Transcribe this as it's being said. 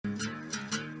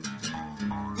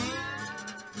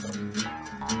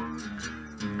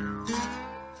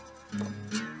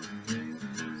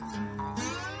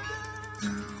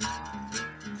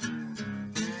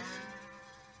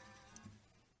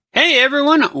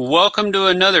everyone, welcome to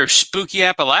another Spooky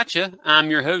Appalachia. I'm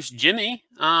your host Jimmy.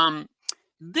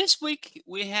 This week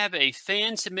we have a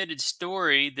fan submitted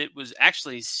story that was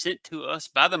actually sent to us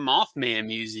by the Mothman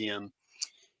Museum.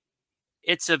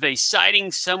 It's of a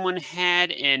sighting someone had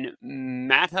in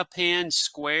Mattapan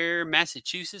Square,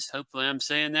 Massachusetts. Hopefully I'm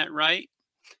saying that right.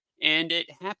 And it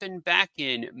happened back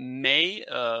in May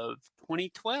of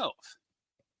 2012.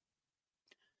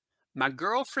 My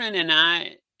girlfriend and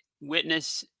I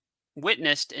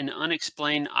witnessed an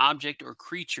unexplained object or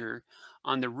creature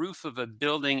on the roof of a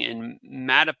building in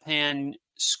Mattapan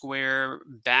Square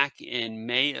back in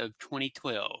May of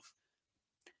 2012.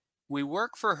 We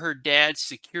work for her dad's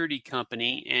security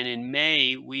company, and in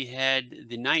May we had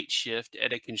the night shift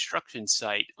at a construction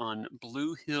site on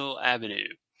Blue Hill Avenue.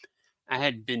 I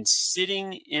had been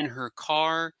sitting in her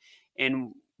car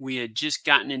and we had just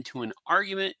gotten into an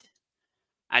argument.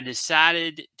 I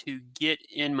decided to get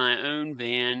in my own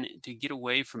van to get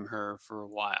away from her for a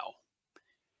while.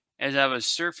 As I was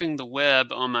surfing the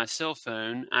web on my cell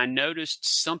phone, I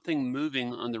noticed something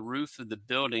moving on the roof of the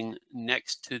building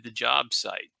next to the job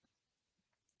site.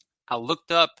 I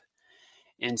looked up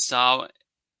and saw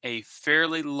a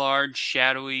fairly large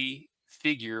shadowy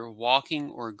figure walking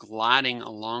or gliding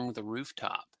along the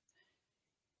rooftop.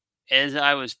 As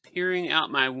I was peering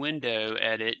out my window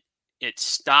at it, it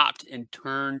stopped and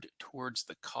turned towards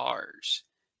the cars.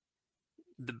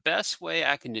 The best way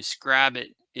I can describe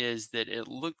it is that it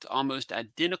looked almost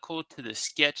identical to the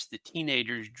sketch the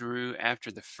teenagers drew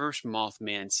after the first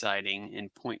Mothman sighting in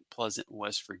Point Pleasant,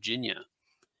 West Virginia.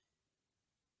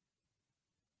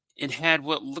 It had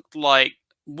what looked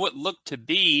to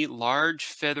be large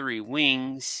feathery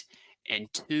wings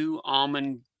and two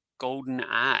almond golden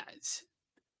eyes.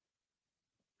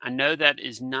 I know that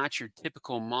is not your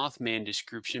typical Mothman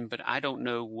description, but I don't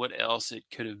know what else it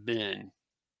could have been.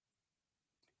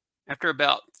 After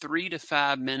about 3 to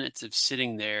 5 minutes of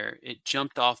sitting there, it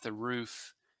jumped off the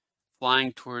roof,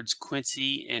 flying towards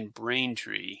Quincy and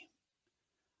Braintree.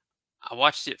 I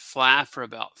watched it fly for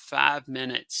about 5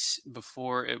 minutes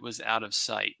before it was out of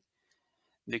sight.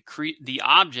 The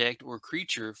object or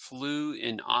creature flew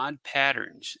in odd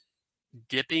patterns,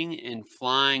 dipping and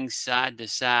flying side to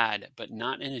side, but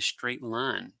not in a straight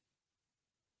line.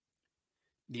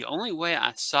 The only way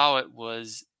I saw it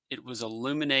was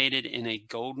illuminated in a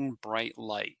golden bright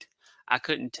light. I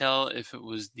couldn't tell if it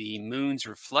was the moon's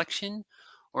reflection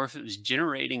or if it was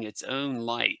generating its own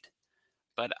light,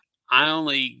 but I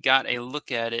only got a look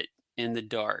at it in the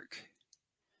dark.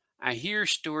 I hear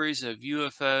stories of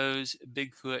UFOs,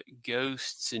 Bigfoot,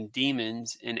 ghosts, and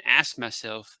demons and ask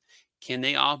myself, can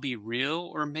they all be real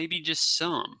or maybe just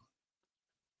some?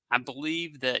 I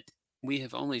believe that we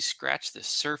have only scratched the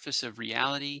surface of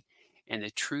reality and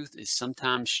the truth is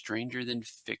sometimes stranger than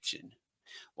fiction.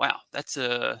 Wow, that's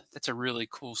a really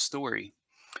cool story.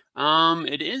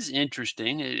 It is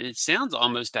interesting. It sounds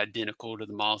almost identical to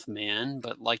the Mothman,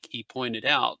 but like he pointed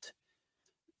out,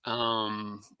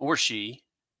 or she,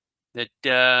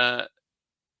 that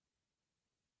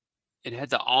it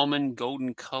had the almond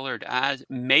golden colored eyes.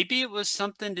 Maybe it was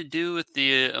something to do with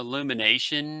the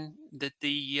illumination that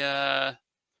the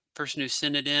person who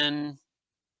sent it in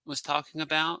was talking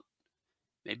about.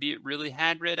 Maybe it really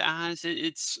had red eyes.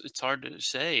 It's hard to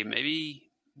say. Maybe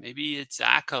its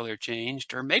eye color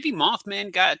changed, or maybe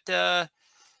Mothman got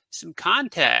some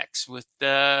contacts with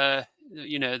the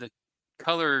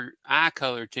eye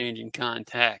color changing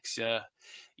contacts.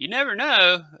 You never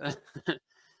know.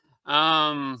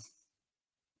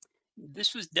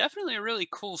 This was definitely a really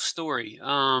cool story.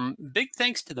 Big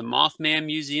thanks to the Mothman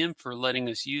Museum for letting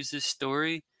us use this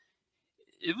story.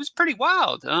 It was pretty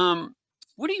wild.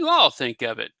 What do you all think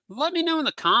of it? Let me know in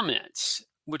the comments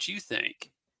what you think.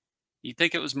 You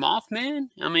think it was Mothman?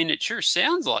 I mean, it sure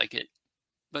sounds like it.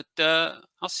 But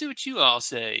I'll see what you all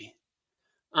say.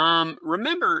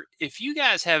 Remember, if you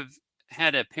guys have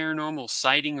had a paranormal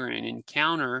sighting or an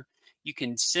encounter, you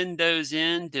can send those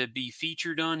in to be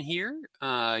featured on here.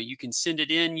 You can send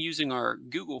it in using our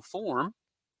Google form.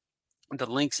 The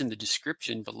link's in the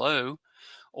description below,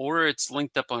 or it's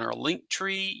linked up on our link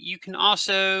tree. You can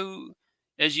also,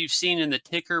 as you've seen in the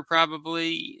ticker,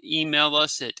 probably email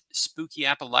us at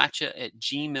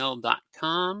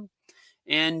spookyappalachia@gmail.com.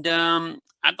 And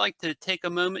I'd like to take a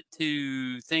moment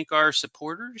to thank our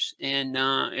supporters. And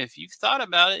if you've thought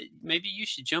about it, maybe you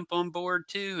should jump on board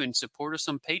too and support us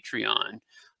on Patreon.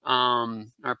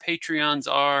 Our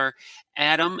Patreons are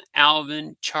Adam,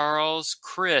 Alvin, Charles,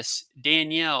 Chris,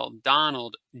 Danielle,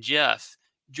 Donald, Jeff,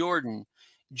 Jordan,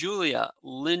 Julia,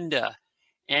 Linda,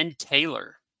 and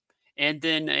Taylor. And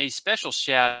then a special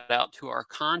shout out to our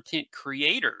content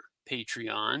creator,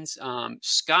 Patreons.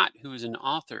 Scott, who is an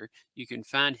author, you can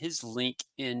find his link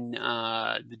in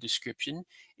the description.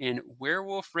 And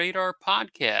Werewolf Radar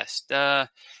Podcast.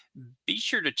 Be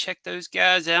sure to check those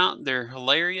guys out. They're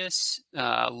hilarious.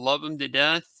 Love them to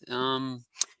death. And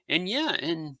yeah,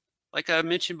 and like I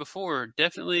mentioned before,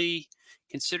 definitely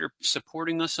consider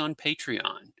supporting us on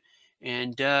Patreon.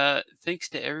 And thanks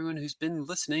to everyone who's been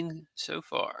listening so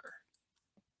far.